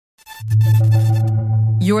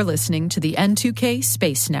You're listening to the N2K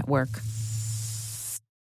Space Network.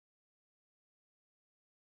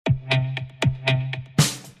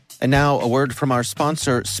 And now a word from our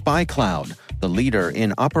sponsor, SpyCloud, the leader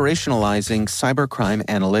in operationalizing cybercrime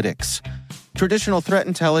analytics. Traditional threat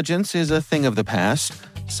intelligence is a thing of the past.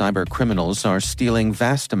 Cyber criminals are stealing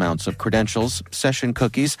vast amounts of credentials, session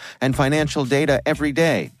cookies, and financial data every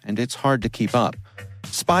day, and it's hard to keep up.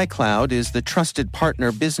 SpyCloud is the trusted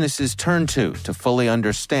partner businesses turn to fully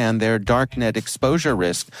understand their darknet exposure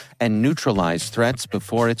risk and neutralize threats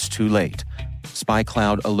before it's too late.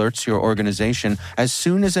 SpyCloud alerts your organization as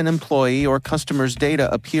soon as an employee or customer's data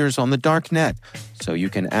appears on the darknet, so you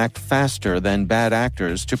can act faster than bad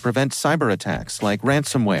actors to prevent cyber attacks like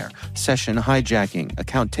ransomware, session hijacking,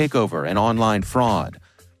 account takeover, and online fraud.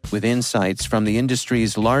 With insights from the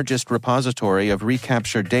industry's largest repository of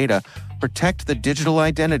recaptured data, protect the digital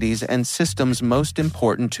identities and systems most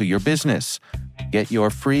important to your business. Get your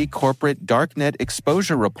free corporate darknet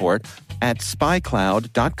exposure report at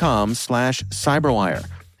spycloud.com/cyberwire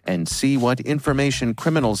and see what information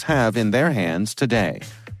criminals have in their hands today.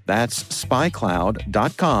 That's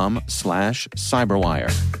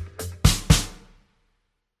spycloud.com/cyberwire.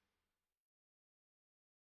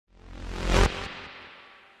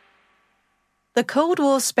 The Cold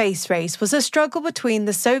War space race was a struggle between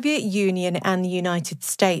the Soviet Union and the United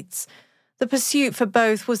States. The pursuit for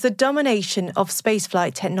both was the domination of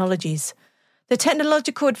spaceflight technologies. The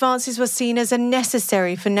technological advances were seen as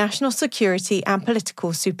necessary for national security and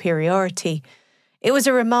political superiority. It was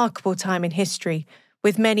a remarkable time in history,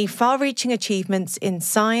 with many far-reaching achievements in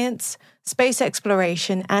science, space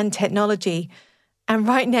exploration, and technology. And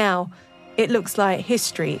right now, it looks like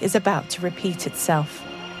history is about to repeat itself.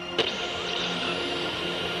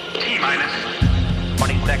 T-minus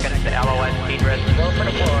 20 seconds to LOS speed rest. Go for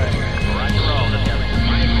the floor. Roger roll.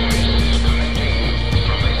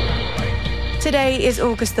 Today is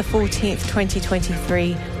August the 14th,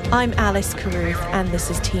 2023. I'm Alice Carruth, and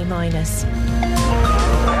this is T-minus.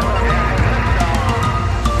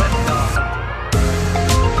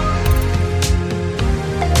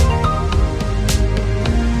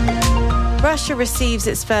 Russia receives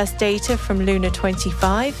its first data from Luna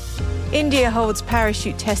 25. India holds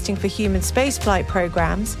parachute testing for human spaceflight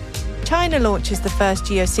programs. China launches the first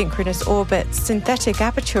geosynchronous orbit synthetic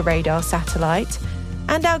aperture radar satellite.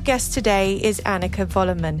 And our guest today is Annika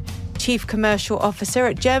Vollermann, Chief Commercial Officer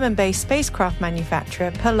at German-based spacecraft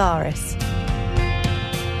manufacturer Polaris.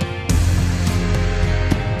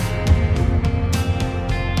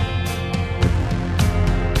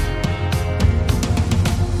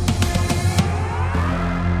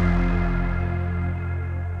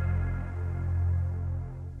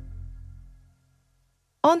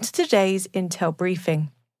 On to today's Intel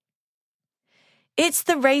briefing. It's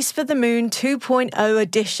the Race for the Moon 2.0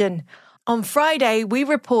 edition. On Friday, we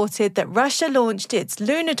reported that Russia launched its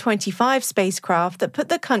Luna 25 spacecraft that put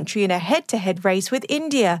the country in a head-to-head race with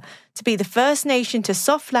India to be the first nation to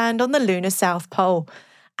soft land on the lunar South Pole.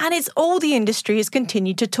 And it's all the industry has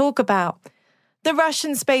continued to talk about. The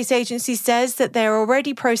Russian Space Agency says that they're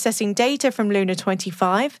already processing data from Luna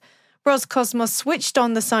 25. Roscosmos switched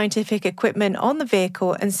on the scientific equipment on the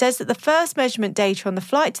vehicle and says that the first measurement data on the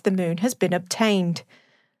flight to the moon has been obtained.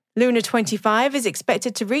 Luna 25 is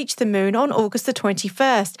expected to reach the moon on August the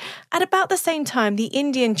 21st. At about the same time, the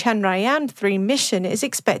Indian Chandrayaan-3 mission is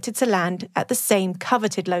expected to land at the same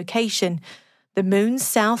coveted location, the moon's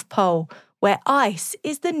south pole, where ice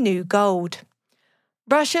is the new gold.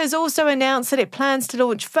 Russia has also announced that it plans to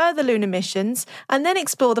launch further lunar missions and then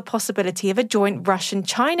explore the possibility of a joint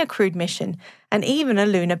Russian-China crewed mission and even a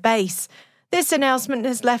lunar base. This announcement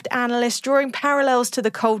has left analysts drawing parallels to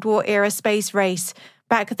the Cold War-era space race.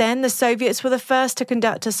 Back then, the Soviets were the first to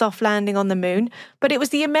conduct a soft landing on the moon, but it was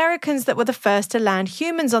the Americans that were the first to land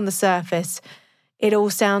humans on the surface. It all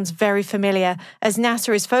sounds very familiar, as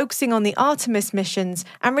NASA is focusing on the Artemis missions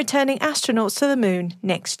and returning astronauts to the moon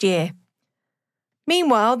next year.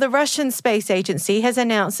 Meanwhile, the Russian Space Agency has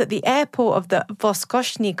announced that the airport of the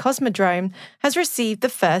Vostochny Cosmodrome has received the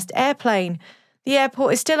first airplane. The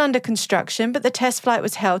airport is still under construction, but the test flight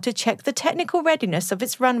was held to check the technical readiness of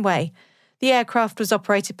its runway. The aircraft was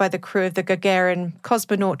operated by the crew of the Gagarin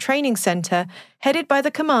Cosmonaut Training Center, headed by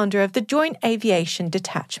the commander of the Joint Aviation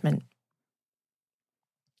Detachment.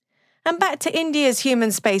 And back to India's human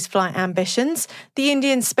spaceflight ambitions, the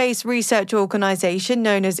Indian Space Research Organisation,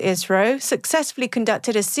 known as ISRO, successfully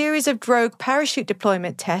conducted a series of drogue parachute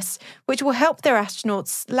deployment tests which will help their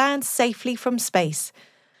astronauts land safely from space.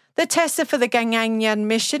 The tests are for the Gaganyaan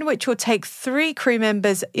mission, which will take 3 crew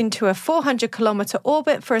members into a 400-kilometre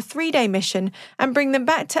orbit for a 3-day mission and bring them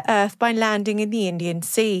back to Earth by landing in the Indian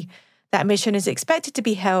Sea. That mission is expected to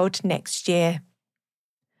be held next year.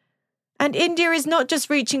 And India is not just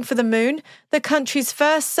reaching for the moon. The country's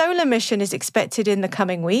first solar mission is expected in the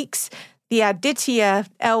coming weeks. The Aditya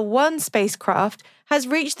L1 spacecraft has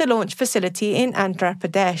reached the launch facility in Andhra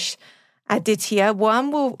Pradesh. Aditya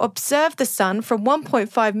 1 will observe the sun from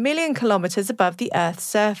 1.5 million kilometres above the Earth's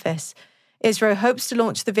surface. ISRO hopes to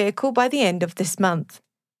launch the vehicle by the end of this month.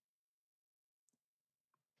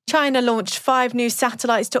 China launched 5 new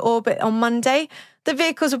satellites to orbit on Monday. The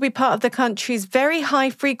vehicles will be part of the country's very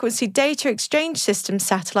high-frequency data exchange system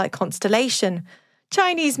satellite constellation.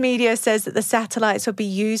 Chinese media says that the satellites will be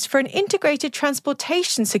used for an integrated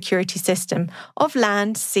transportation security system of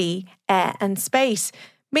land, sea, air and space,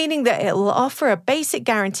 meaning that it will offer a basic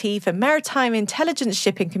guarantee for maritime intelligence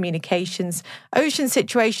shipping communications, ocean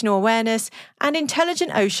situational awareness, and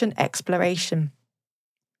intelligent ocean exploration.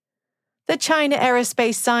 The China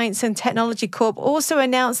Aerospace Science and Technology Corp also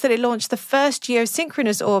announced that it launched the first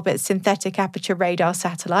geosynchronous orbit synthetic aperture radar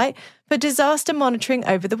satellite for disaster monitoring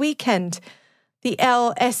over the weekend. The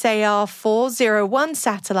LSAR-401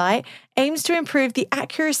 satellite aims to improve the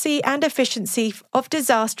accuracy and efficiency of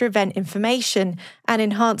disaster event information and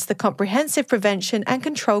enhance the comprehensive prevention and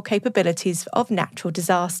control capabilities of natural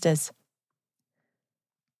disasters.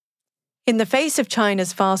 In the face of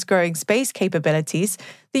China's fast-growing space capabilities,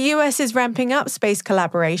 the US is ramping up space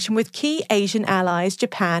collaboration with key Asian allies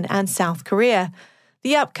Japan and South Korea.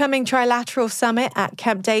 The upcoming trilateral summit at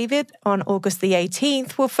Camp David on August the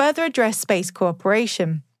 18th will further address space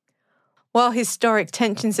cooperation. While historic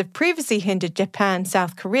tensions have previously hindered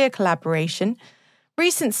Japan-South Korea collaboration,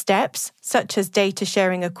 recent steps, such as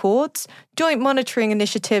data-sharing accords, joint monitoring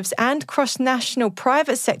initiatives and cross-national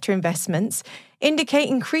private sector investments, indicate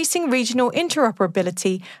increasing regional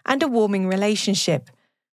interoperability and a warming relationship.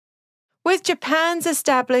 With Japan's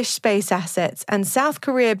established space assets and South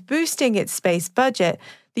Korea boosting its space budget,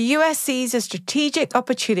 the US sees a strategic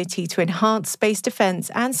opportunity to enhance space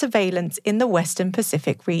defense and surveillance in the Western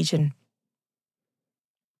Pacific region.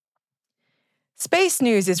 Space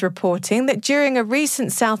News is reporting that during a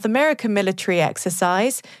recent South American military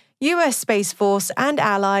exercise, US Space Force and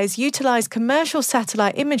allies utilized commercial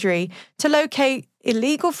satellite imagery to locate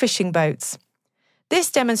illegal fishing boats.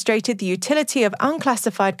 This demonstrated the utility of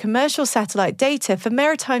unclassified commercial satellite data for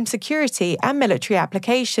maritime security and military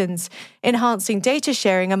applications, enhancing data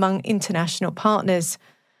sharing among international partners.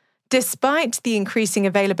 Despite the increasing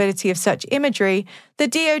availability of such imagery, the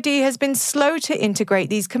DoD has been slow to integrate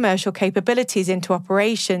these commercial capabilities into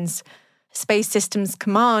operations. Space Systems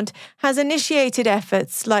Command has initiated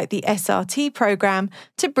efforts like the SRT program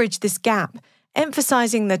to bridge this gap,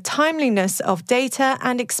 emphasizing the timeliness of data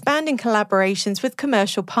and expanding collaborations with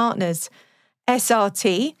commercial partners.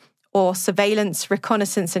 SRT, or Surveillance,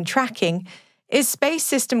 Reconnaissance and Tracking, is Space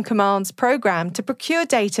System Command's program to procure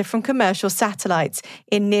data from commercial satellites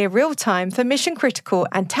in near real time for mission-critical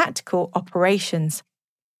and tactical operations.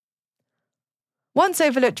 Once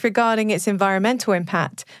overlooked regarding its environmental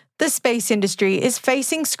impact, the space industry is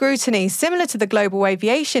facing scrutiny similar to the global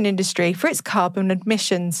aviation industry for its carbon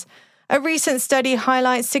emissions. A recent study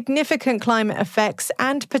highlights significant climate effects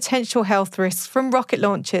and potential health risks from rocket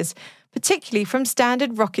launches, particularly from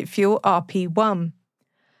standard rocket fuel RP-1.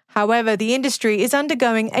 However, the industry is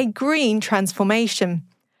undergoing a green transformation.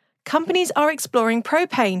 Companies are exploring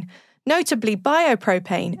propane, notably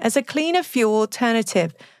biopropane, as a cleaner fuel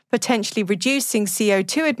alternative, potentially reducing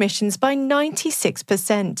CO2 emissions by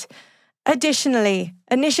 96%. Additionally,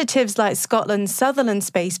 initiatives like Scotland's Sutherland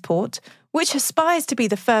Spaceport, which aspires to be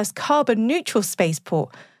the first carbon-neutral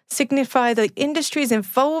spaceport, signify the industry's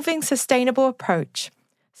evolving sustainable approach.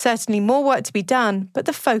 Certainly more work to be done, but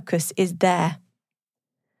the focus is there.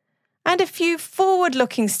 And a few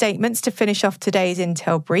forward-looking statements to finish off today's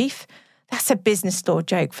Intel Brief. That's a business law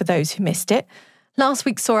joke for those who missed it. Last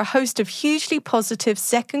week saw a host of hugely positive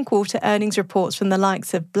second quarter earnings reports from the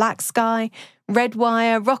likes of BlackSky,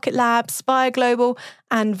 Redwire, Rocket Lab, Spire Global,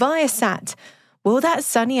 and Viasat. Will that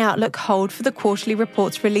sunny outlook hold for the quarterly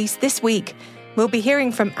reports released this week? We'll be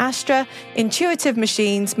hearing from Astra, Intuitive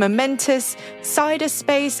Machines, Momentus,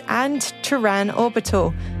 Cyberspace, and Terran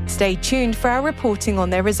Orbital. Stay tuned for our reporting on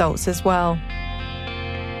their results as well.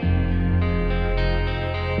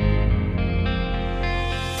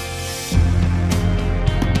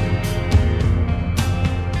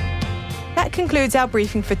 That concludes our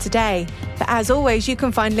briefing for today. But as always, you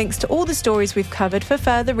can find links to all the stories we've covered for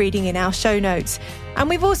further reading in our show notes. And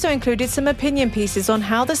we've also included some opinion pieces on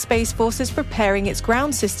how the Space Force is preparing its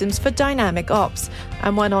ground systems for dynamic ops,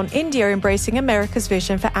 and one on India embracing America's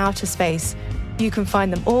vision for outer space. You can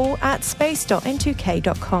find them all at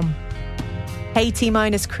space.n2k.com. Hey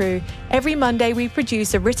T-Minus crew, every Monday we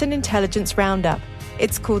produce a written intelligence roundup.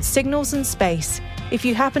 It's called Signals and Space. If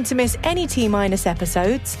you happen to miss any T-Minus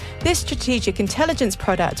episodes, this strategic intelligence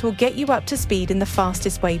product will get you up to speed in the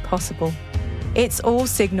fastest way possible. It's all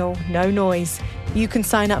signal, no noise. You can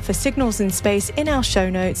sign up for Signals in Space in our show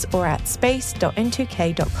notes or at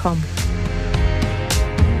space.n2k.com.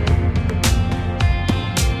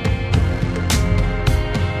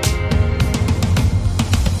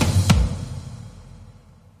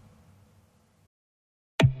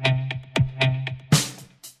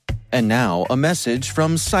 And now, a message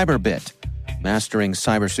from Cyberbit. Mastering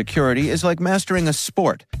cybersecurity is like mastering a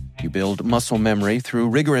sport. You build muscle memory through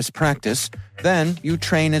rigorous practice, then you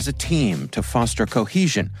train as a team to foster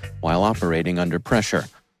cohesion while operating under pressure.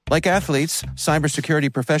 Like athletes, cybersecurity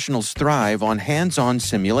professionals thrive on hands-on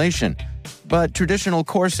simulation. But traditional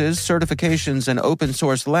courses, certifications, and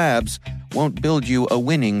open-source labs won't build you a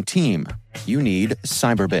winning team. You need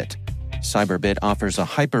Cyberbit. Cyberbit offers a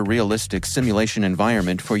hyper-realistic simulation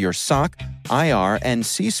environment for your SOC, IR, and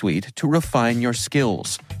C-suite to refine your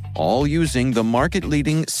skills, all using the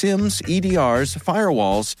market-leading SIMs, EDRs,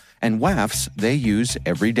 firewalls, and WAFs they use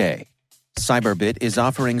every day. Cyberbit is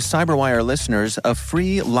offering CyberWire listeners a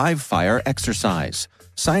free live-fire exercise.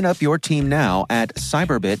 Sign up your team now at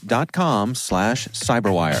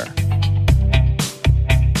cyberbit.com/cyberwire.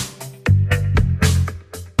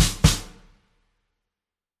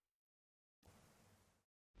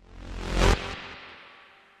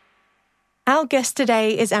 Our guest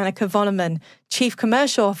today is Annika Vollerman, Chief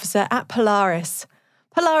Commercial Officer at Polaris.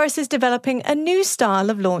 Polaris is developing a new style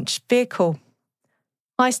of launch vehicle.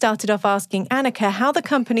 I started off asking Annika how the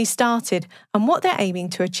company started and what they're aiming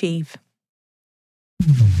to achieve.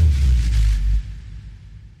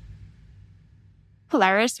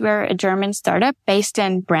 Polaris, we're a German startup based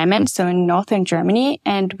in Bremen, so in northern Germany,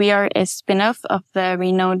 and we are a spin-off of the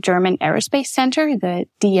renowned German Aerospace Center, the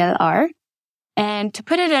DLR. And to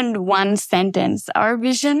put it in one sentence, our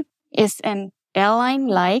vision is an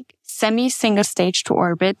airline-like semi-single stage to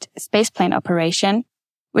orbit spaceplane operation,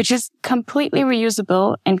 which is completely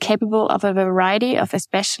reusable and capable of a variety of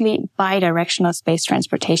especially bidirectional space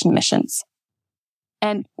transportation missions.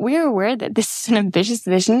 And we're aware that this is an ambitious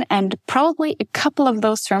vision, and probably a couple of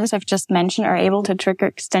those terms I've just mentioned are able to trigger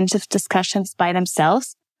extensive discussions by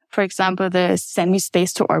themselves. For example, the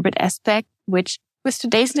semi-space to orbit aspect, which with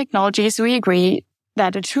today's technologies, we agree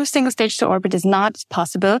that a true single stage to orbit is not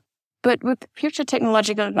possible. But with future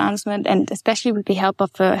technological advancement, and especially with the help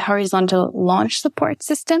of a horizontal launch support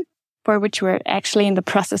system, for which we're actually in the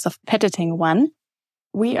process of patenting one,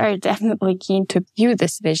 we are definitely keen to view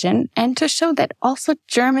this vision and to show that also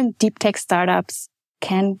German deep tech startups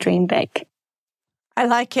can dream big. I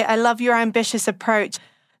like it. I love your ambitious approach.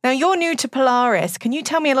 Now, you're new to Polaris. Can you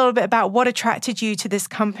tell me a little bit about what attracted you to this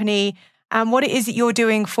company and what it is that you're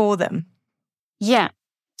doing for them? Yeah.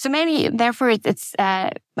 So maybe, therefore, it's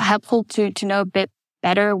helpful to know a bit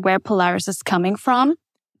better where Polaris is coming from.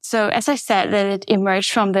 So as I said, that it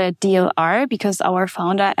emerged from the DLR because our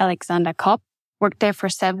founder, Alexander Kopp, worked there for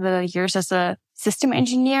several years as a system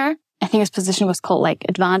engineer. I think his position was called like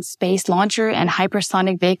Advanced Space Launcher and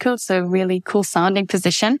Hypersonic Vehicle. So really cool sounding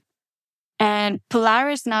position. And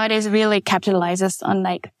Polaris nowadays really capitalizes on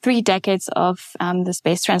like 3 decades of the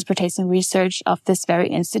space transportation research of this very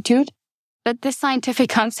institute. But this scientific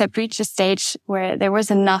concept reached a stage where there was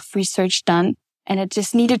enough research done and it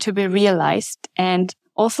just needed to be realized and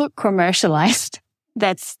also commercialized.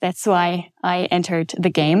 That's why I entered the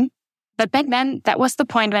game. But back then, that was the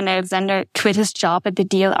point when Alexander quit his job at the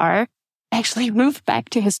DLR, actually moved back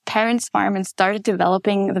to his parents' farm and started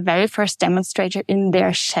developing the very first demonstrator in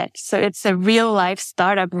their shed. So it's a real life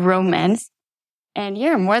startup romance. And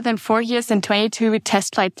yeah, more than 4 years and 22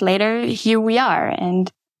 test flights later, here we are. And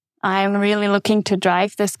I'm really looking to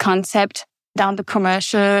drive this concept down the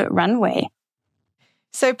commercial runway.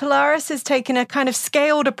 So Polaris has taken a kind of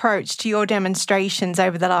scaled approach to your demonstrations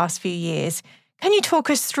over the last few years. Can you talk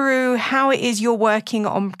us through how it is you're working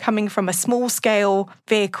on coming from a small scale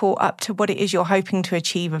vehicle up to what it is you're hoping to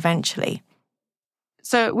achieve eventually?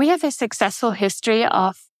 So we have a successful history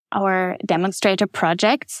of our demonstrator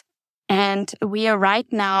projects, and we are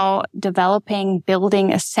right now developing,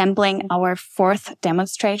 building, assembling our 4th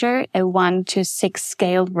demonstrator, a 1:6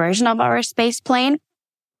 scaled version of our space plane.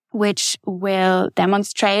 which will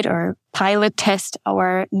demonstrate or pilot test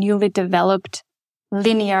our newly developed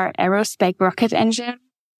linear aerospike rocket engine,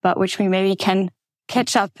 but which we maybe can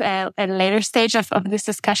catch up at a later stage of this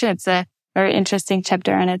discussion. It's a very interesting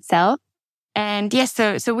chapter in itself. And yes,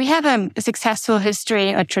 so we have a successful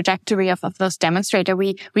history, a trajectory of those demonstrator.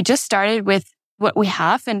 We just started with what we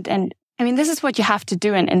have. And I mean, this is what you have to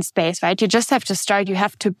do in space, right? You just have to start. You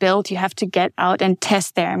have to build. You have to get out and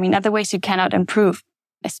test there. I mean, otherwise you cannot improve,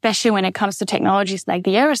 especially when it comes to technologies like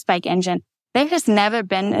the aerospike engine. There has never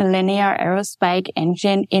been a linear aerospike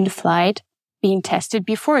engine in flight being tested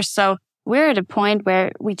before. So we're at a point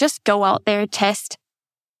where we just go out there, test,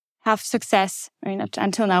 have success. I mean,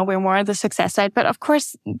 until now, we're more on the success side. But of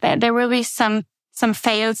course, there will be some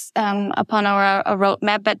fails upon our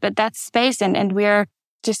roadmap, but that's space. And we're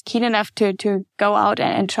just keen enough to go out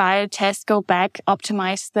and try, test, go back,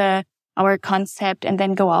 optimize our concept, and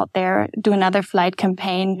then go out there, do another flight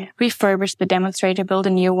campaign, refurbish the demonstrator, build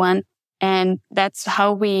a new one. And that's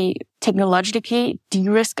how we technologically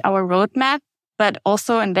de-risk our roadmap. But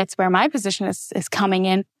also, and that's where my position is coming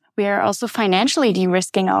in, we are also financially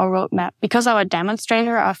de-risking our roadmap because our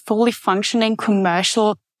demonstrator are fully functioning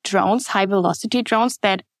commercial drones, high velocity drones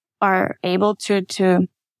that are able to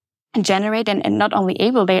generate and not only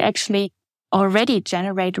able, they actually already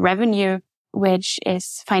generate revenue, which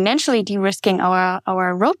is financially de-risking our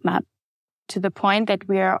roadmap to the point that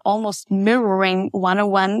we are almost mirroring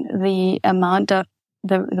 101 the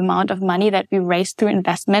amount of money that we raised through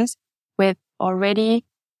investments with already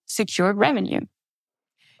secured revenue.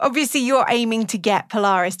 Obviously, you're aiming to get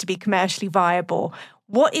Polaris to be commercially viable.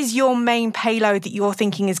 What is your main payload that you're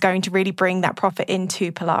thinking is going to really bring that profit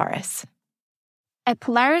into Polaris? At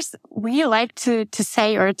Polaris, we like to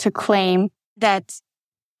say or to claim that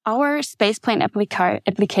our spaceplane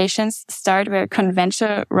applications start where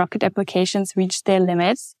conventional rocket applications reach their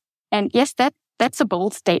limits. And yes, that's a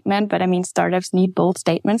bold statement, but I mean, startups need bold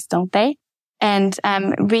statements, don't they? And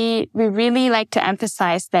we really like to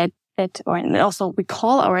emphasize that, and also we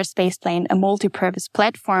call our spaceplane a multi-purpose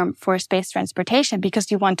platform for space transportation because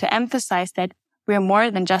you want to emphasize that we're more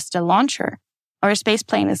than just a launcher. Our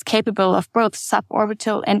spaceplane is capable of both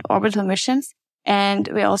suborbital and orbital missions. And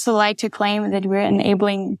we also like to claim that we're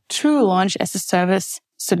enabling true launch as a service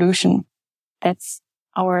solution. That's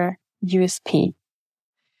our USP.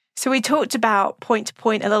 So we talked about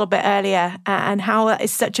point-to-point a little bit earlier and how that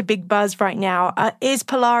is such a big buzz right now. Is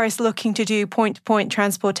Polaris looking to do point-to-point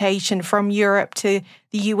transportation from Europe to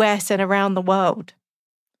the US and around the world?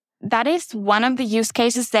 That is one of the use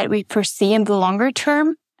cases that we foresee in the longer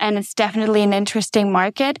term, and it's definitely an interesting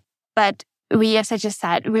market. But we, as I just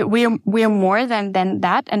said, we are more than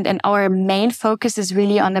that, and our main focus is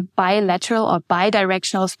really on the bilateral or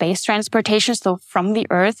bidirectional space transportation, so from the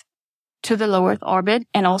Earth to the low Earth orbit,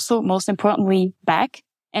 and also, most importantly, back.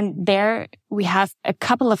 And there we have a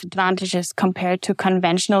couple of advantages compared to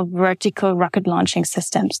conventional vertical rocket launching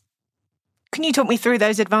systems. Can you talk me through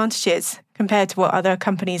those advantages compared to what other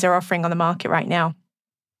companies are offering on the market right now?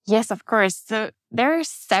 Yes, of course. So there are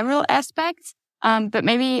several aspects, but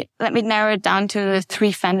maybe let me narrow it down to the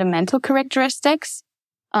three fundamental characteristics.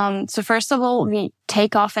 So first of all, we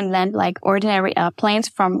take off and land like ordinary airplanes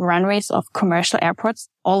from runways of commercial airports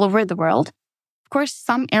all over the world. Of course,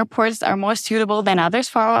 some airports are more suitable than others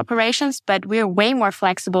for our operations, but we're way more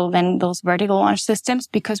flexible than those vertical launch systems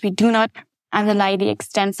because we do not underlie the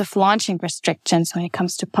extensive launching restrictions when it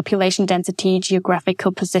comes to population density,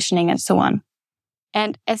 geographical positioning, and so on.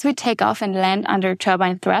 And as we take off and land under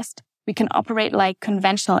turbine thrust, we can operate like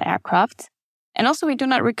conventional aircraft. And also, we do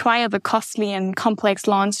not require the costly and complex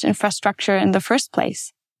launch infrastructure in the first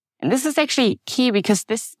place. And this is actually key because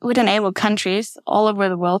this would enable countries all over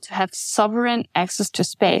the world to have sovereign access to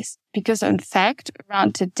space. Because in fact,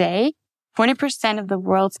 around today, 40% of the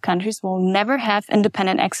world's countries will never have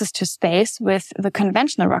independent access to space with the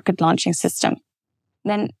conventional rocket launching system.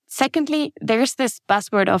 Then secondly, there's this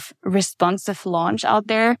buzzword of responsive launch out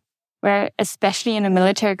there, where especially in a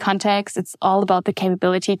military context, it's all about the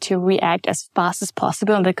capability to react as fast as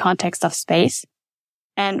possible in the context of space.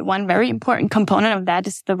 And one very important component of that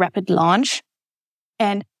is the rapid launch.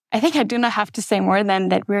 And I think I do not have to say more than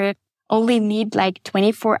that we only need like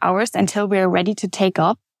 24 hours until we're ready to take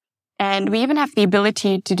off. And we even have the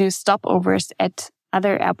ability to do stopovers at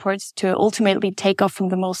other airports to ultimately take off from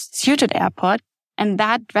the most suited airport. And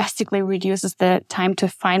that drastically reduces the time to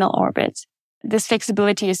final orbit. This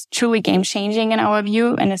flexibility is truly game-changing in our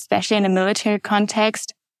view, and especially in a military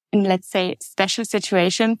context, in, let's say, special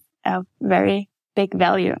situation, of very big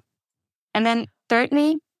value. And then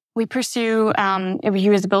thirdly, we pursue a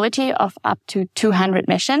reusability of up to 200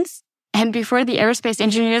 missions. And before the aerospace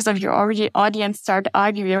engineers of your audience start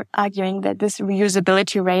arguing that this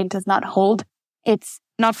reusability rate does not hold, it's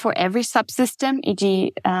not for every subsystem,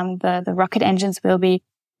 e.g. The rocket engines will be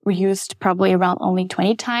reused probably around only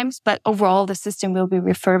 20 times, but overall the system will be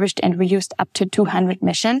refurbished and reused up to 200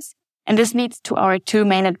 missions. And this leads to our two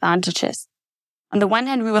main advantages. On the one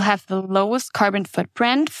hand, we will have the lowest carbon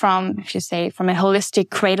footprint from a holistic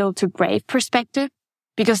cradle to grave perspective,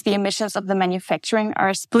 because the emissions of the manufacturing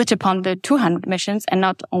are split upon the 200 missions and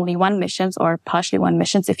not only one missions or partially one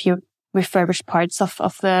missions if you refurbish parts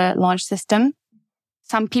of the launch system.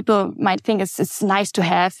 Some people might think it's nice to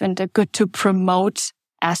have and good to promote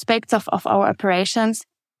aspects of our operations.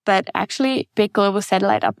 But actually, big global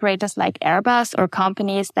satellite operators like Airbus or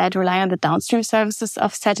companies that rely on the downstream services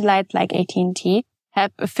of satellites like AT&T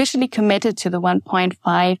have officially committed to the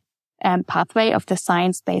 1.5 pathway of the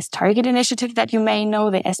Science-Based Target Initiative that you may know,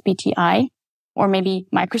 the SBTI, or maybe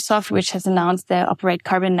Microsoft, which has announced they operate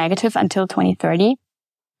carbon negative until 2030.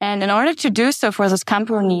 And in order to do so for those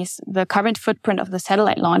companies, the carbon footprint of the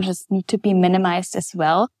satellite launches need to be minimized as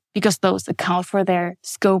well, because those account for their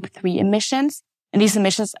Scope 3 emissions. And these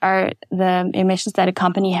emissions are the emissions that a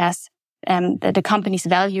company has, that the company's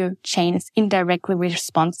value chain is indirectly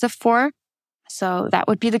responsive for. So that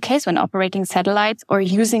would be the case when operating satellites or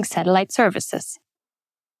using satellite services.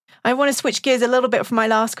 I want to switch gears a little bit for my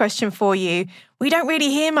last question for you. We don't really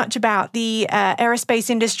hear much about the aerospace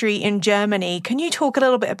industry in Germany. Can you talk a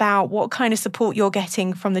little bit about what kind of support you're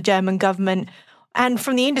getting from the German government and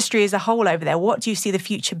from the industry as a whole over there? What do you see the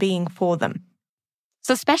future being for them?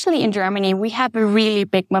 So especially in Germany, we have a really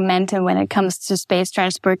big momentum when it comes to space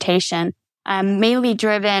transportation. Mainly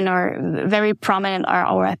driven or very prominent are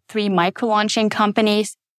our 3 micro-launching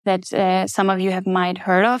companies that some of you might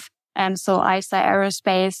heard of. So ISA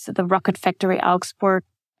Aerospace, the Rocket Factory Augsburg,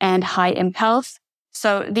 and High Impulse.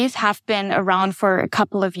 So these have been around for a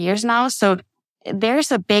couple of years now. So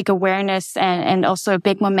there's a big awareness and also a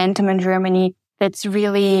big momentum in Germany that's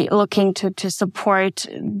really looking to support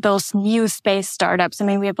those new space startups. I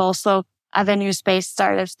mean, we have also other new space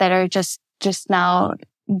startups that are just now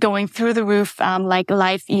going through the roof, like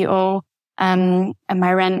Live.io,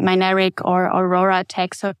 Mynaric or Aurora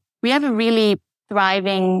Tech. So we have a really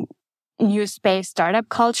thriving new space startup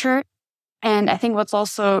culture. And I think what's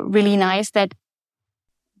also really nice that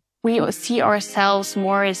we see ourselves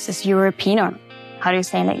more as European, or how do you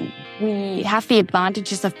say, like, we have the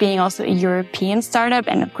advantages of being also a European startup.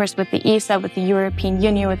 And of course, with the ESA, with the European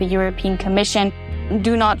Union, with the European Commission,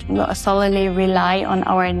 do not solely rely on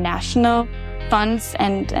our national funds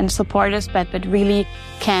and supporters, but really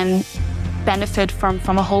can benefit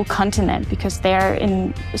from a whole continent, because there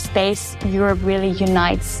in space, Europe really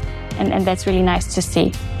unites. And that's really nice to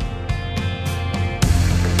see.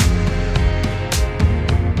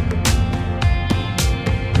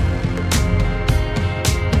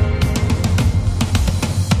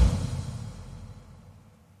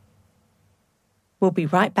 We'll be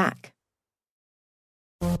right back.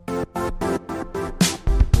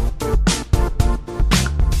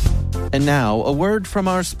 And now, a word from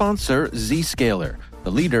our sponsor, Zscaler,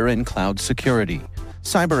 the leader in cloud security.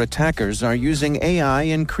 Cyber attackers are using AI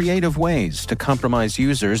in creative ways to compromise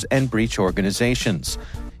users and breach organizations.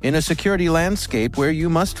 In a security landscape where you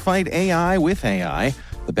must fight AI with AI,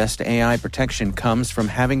 the best AI protection comes from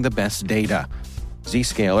having the best data.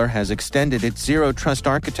 Zscaler has extended its Zero Trust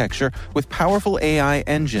architecture with powerful AI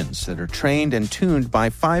engines that are trained and tuned by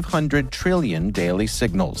 500 trillion daily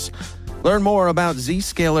signals. Learn more about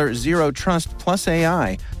Zscaler Zero Trust Plus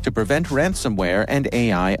AI to prevent ransomware and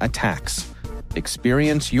AI attacks.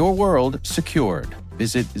 Experience your world secured.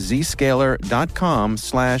 Visit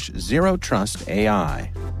zscaler.com/zerotrustai.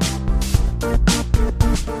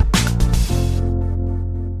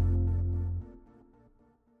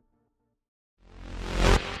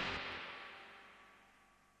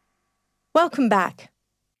 Welcome back.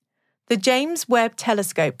 The James Webb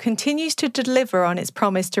Telescope continues to deliver on its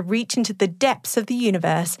promise to reach into the depths of the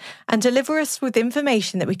universe and deliver us with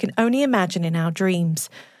information that we can only imagine in our dreams.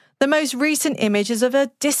 The most recent image is of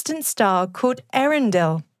a distant star called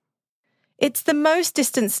Earendel. It's the most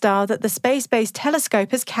distant star that the space-based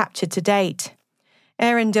telescope has captured to date.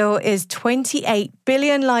 Earendel is 28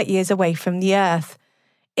 billion light-years away from the Earth.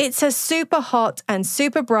 It's a super hot and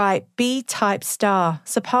super bright B-type star,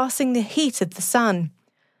 surpassing the heat of the Sun.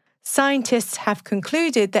 Scientists have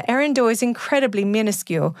concluded that Earendel is incredibly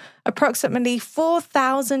minuscule, approximately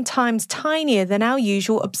 4,000 times tinier than our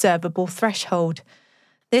usual observable threshold.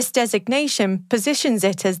 This designation positions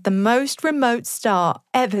it as the most remote star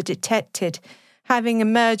ever detected, having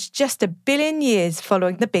emerged just 1 billion years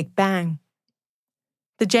following the Big Bang.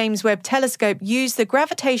 The James Webb Telescope used the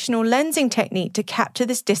gravitational lensing technique to capture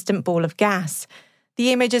this distant ball of gas.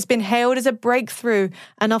 The image has been hailed as a breakthrough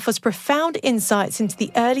and offers profound insights into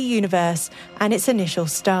the early universe and its initial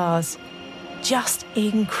stars. Just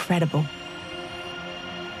incredible.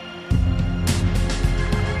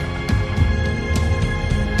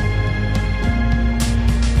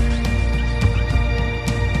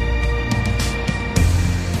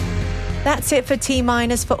 That's it for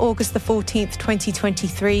T-Minus for August the 14th,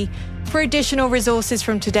 2023. For additional resources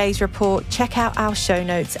from today's report, check out our show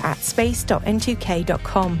notes at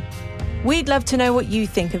space.n2k.com. We'd love to know what you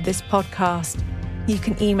think of this podcast. You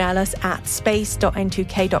can email us at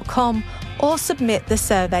space.n2k.com or submit the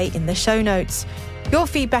survey in the show notes. Your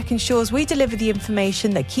feedback ensures we deliver the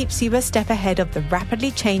information that keeps you a step ahead of the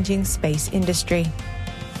rapidly changing space industry.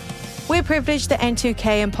 We're privileged that N2K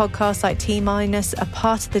and podcasts like T-Minus are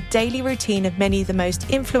part of the daily routine of many of the most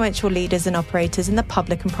influential leaders and operators in the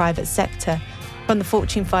public and private sector, from the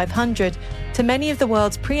Fortune 500 to many of the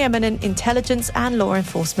world's preeminent intelligence and law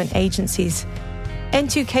enforcement agencies.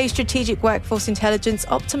 N2K Strategic Workforce Intelligence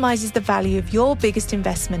optimizes the value of your biggest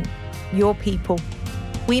investment, your people.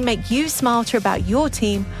 We make you smarter about your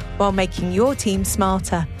team while making your team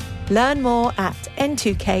smarter. Learn more at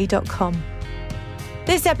n2k.com.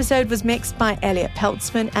 This episode was mixed by Elliot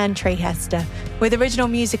Peltzman and Trey Hester, with original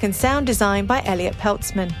music and sound design by Elliot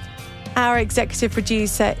Peltzman. Our executive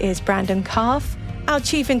producer is Brandon Karff, our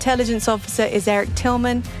chief intelligence officer is Eric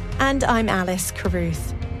Tillman, and I'm Alice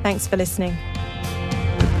Carruth. Thanks for listening.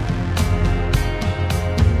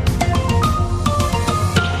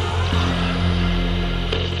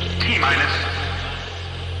 T-Minus.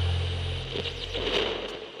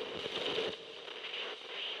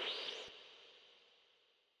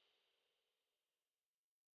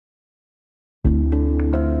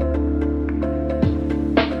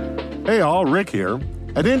 Hey all, Rick here.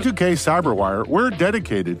 At N2K Cyberwire, we're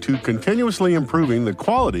dedicated to continuously improving the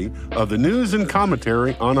quality of the news and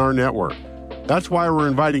commentary on our network. That's why we're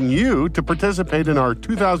inviting you to participate in our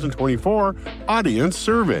 2024 audience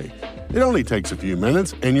survey. It only takes a few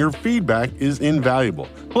minutes, and your feedback is invaluable.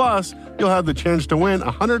 Plus, you'll have the chance to win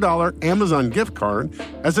a $100 Amazon gift card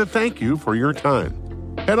as a thank you for your time.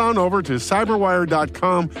 Head on over to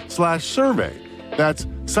cyberwire.com/survey. That's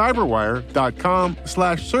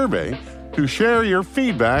cyberwire.com/survey to share your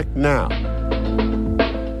feedback now.